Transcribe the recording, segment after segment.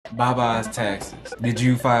Baba's taxes. Did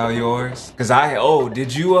you file yours? Cause I owe.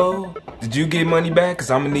 Did you owe? Did you get money back?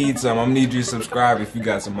 Cause I'm gonna need some. I'm gonna need you to subscribe if you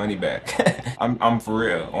got some money back. I'm for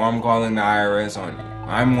real. Or I'm calling the IRS on you.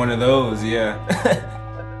 I'm one of those, yeah.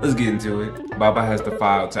 Let's get into it. Baba has to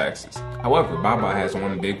file taxes. However, Baba has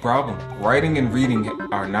one big problem. Writing and reading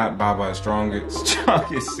are not Baba's strongest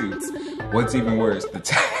suits. What's even worse,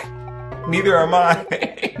 neither are mine.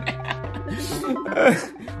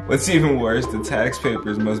 What's even worse, the tax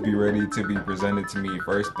papers must be ready to be presented to me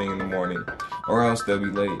first thing in the morning, or else they'll be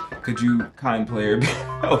late. Could you, kind player,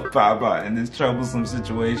 help Baba in this troublesome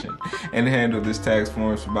situation and handle this tax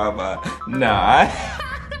forms for Baba? Nah.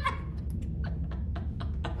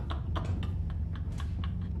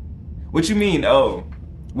 What you mean, oh?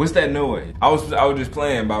 What's that noise? I was just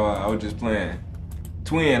playing, Baba. I was just playing.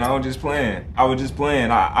 Twin, I was just playing.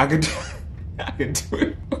 I could I could do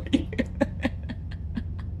it for you.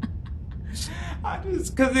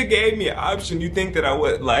 Cause it gave me an option. You think that I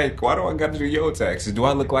would, like, why do I gotta do your taxes? Do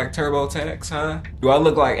I look like TurboTax, huh? Do I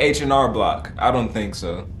look like H&R Block? I don't think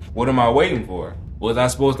so. What am I waiting for? Was I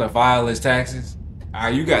supposed to file his taxes?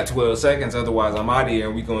 Alright, you got 12 seconds, otherwise I'm out of here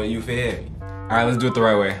and we going, you feel me? Alright, let's do it the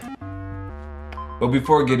right way. But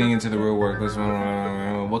before getting into the real work,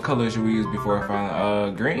 what color should we use before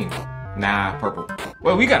filing? Green. Nah, purple.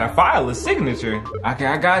 Well, we gotta file a signature. Okay,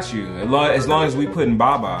 I got you. As long as we put in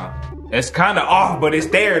Baba. It's kinda off, but it's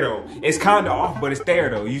there though. It's kinda off, but it's there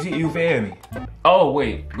though. You feel me? Oh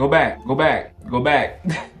wait, go back.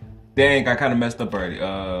 Dang, I kinda messed up already.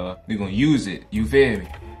 We gonna use it. You feel me?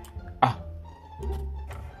 Ah.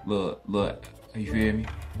 Look. You feel me?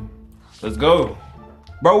 Let's go.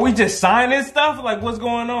 Bro, we just signing stuff? Like, what's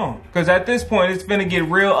going on? Cause at this point, it's finna get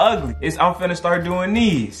real ugly. I'm finna start doing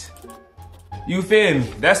these. You feel me?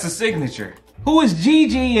 That's the signature. Who is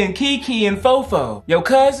Gigi and Kiki and Fofo? Your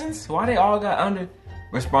cousins? Why they all got under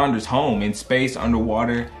responders home in space,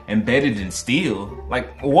 underwater, embedded in steel?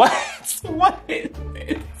 Like, what? What is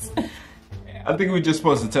this? I think we're just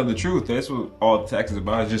supposed to tell the truth. That's what all the tax is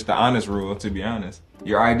about. It's just the honest rule, to be honest.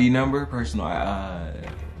 Your ID number, personal,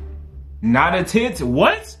 not a tit?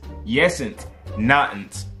 What? Yesn't.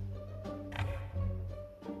 Not'nt.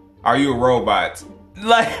 Are you a robot?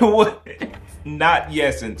 Like, what? Not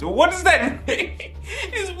yesn't. What does that mean?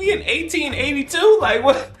 Is we in 1882? Like,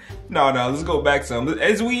 what? No, let's go back some.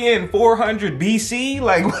 Is we in 400 BC?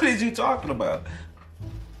 Like, what is you talking about?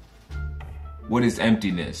 What is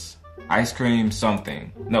emptiness? Ice cream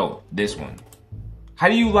something. No, this one. How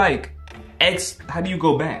do you like how do you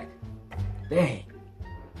go back? Dang.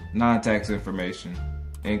 Non-tax information.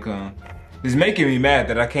 Income. It's making me mad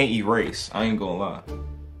that I can't erase. I ain't gonna lie.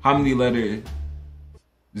 How many letters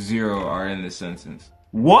 0 are in this sentence?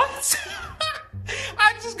 What?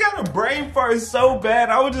 I just got a brain fart so bad.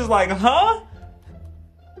 I was just like, huh?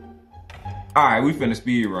 Alright, we finna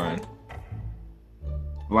speed run.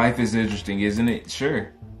 Life is interesting, isn't it?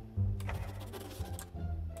 Sure.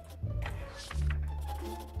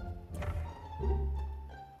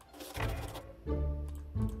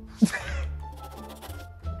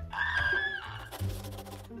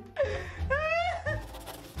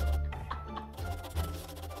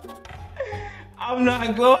 I'm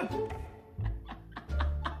not going.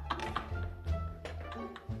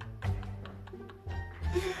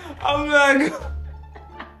 I'm not going.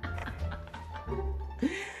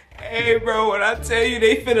 Hey, bro, when I tell you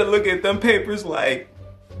they finna look at them papers like,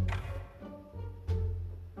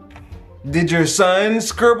 did your son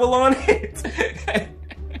scribble on it?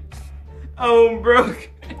 Bro.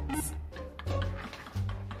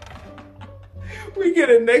 We get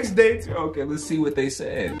a next day too. Okay, let's see what they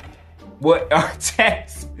said. What are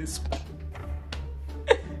taxes?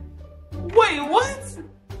 Wait, what?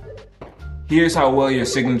 Here's how well your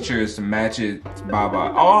signature is to match it to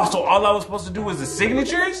Baba. Oh, so all I was supposed to do was the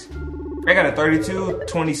signatures? I got a 32,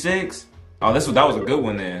 26. Oh, that was a good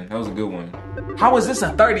one then. That was a good one. How is this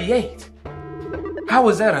a 38? How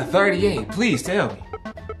is that a 38? Please tell me.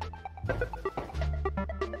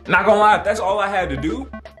 Not gonna lie, if that's all I had to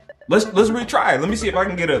do, let's retry. Let me see if I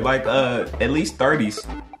can get it like at least 30s.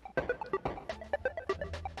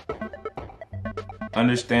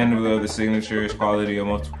 Understandable of the signatures, quality of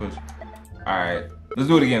multiple. Alright, let's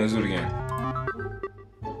do it again.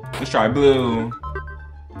 Let's try blue.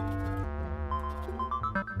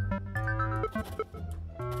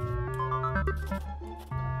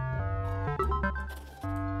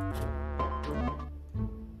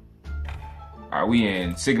 Alright, we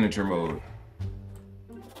in signature mode.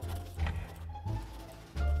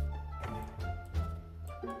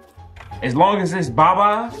 As long as it's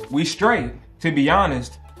Baba, we straight, to be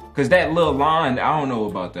honest. Cause that little line, I don't know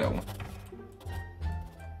about that one.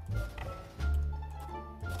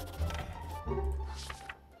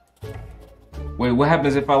 Wait, what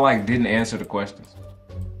happens if I like didn't answer the questions?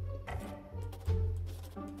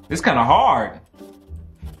 It's kind of hard.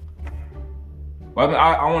 Well,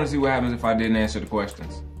 I want to see what happens if I didn't answer the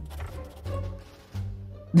questions.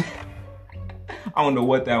 I don't know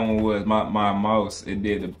what that one was. My mouse, it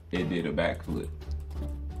did a backflip.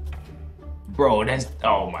 Bro,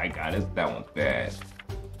 oh my god, that one's bad.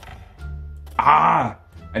 Ah,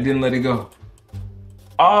 I didn't let it go.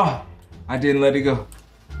 Ah, I didn't let it go.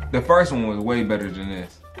 The first one was way better than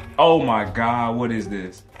this. Oh my god, what is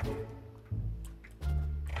this?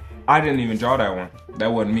 I didn't even draw that one.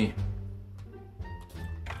 That wasn't me.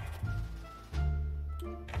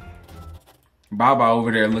 Baba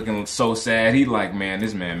over there looking so sad. He like, man,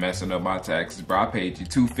 this man messing up my taxes, bro. I paid you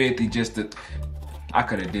 $250 just to. I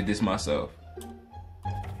could have did this myself.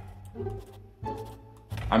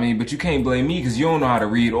 I mean, but you can't blame me because you don't know how to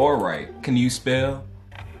read or write. Can you spell?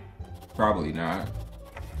 Probably not.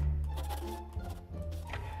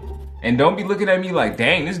 And don't be looking at me like,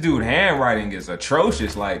 dang, this dude handwriting is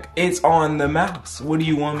atrocious. Like, it's on the mouse. What do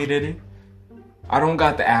you want me to do? I don't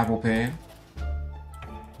got the Apple Pen.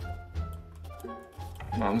 You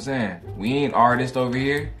know what I'm saying? We ain't artists over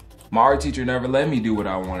here. My art teacher never let me do what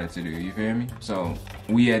I wanted to do, you feel me? So,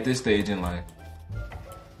 we at this stage in life.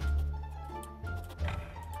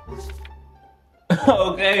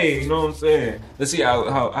 Okay, you know what I'm saying? Let's see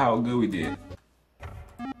how good we did.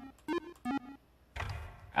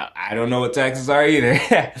 I don't know what taxes are either.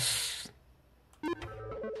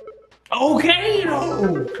 Okay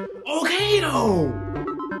though,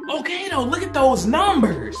 look at those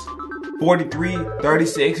numbers. 43,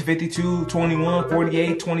 36, 52, 21,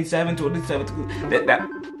 48, 27, 27.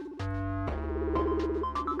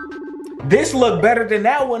 This looked better than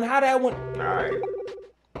that one. How that one? All right.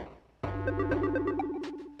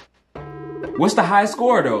 What's the high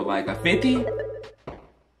score though? Like a 50?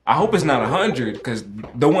 I hope it's not 100 because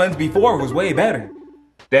the ones before was way better.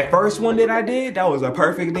 That first one that I did, that was a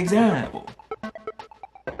perfect example.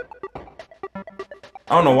 I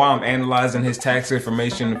don't know why I'm analyzing his tax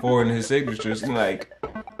information for his signatures. Like,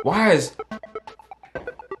 why is...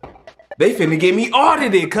 They finna get me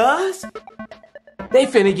audited, cuz. They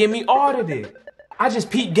finna get me audited. I just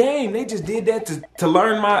peeped game. They just did that to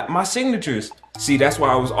learn my signatures. See, that's why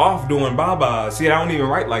I was off doing Baba. See, I don't even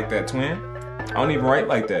write like that, twin. I don't even write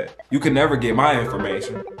like that. You can never get my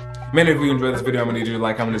information. Man, if you enjoyed this video, I'm gonna need you to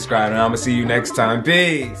like, comment, subscribe, and I'm gonna see you next time.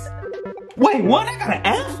 Peace. Wait, what? I got an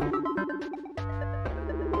F?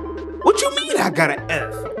 What you mean I got an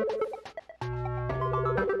F?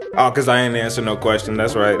 Oh, because I ain't answer no question.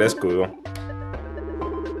 That's right. That's cool.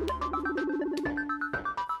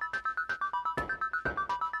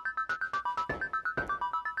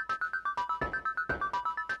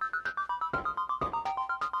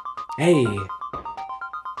 Hey.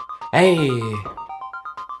 Hey.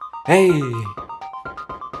 Hey.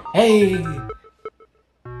 Hey.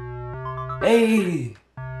 Hey.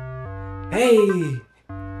 Hey.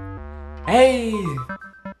 Hey.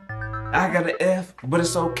 I got an F, but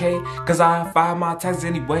it's okay, cause I file my taxes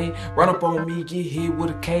anyway. Run up on me, get hit with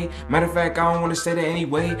a K. Matter of fact, I don't wanna say that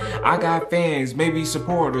anyway. I got fans, maybe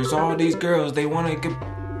supporters, all these girls, they wanna get...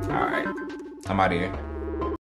 Alright, I'm out of here.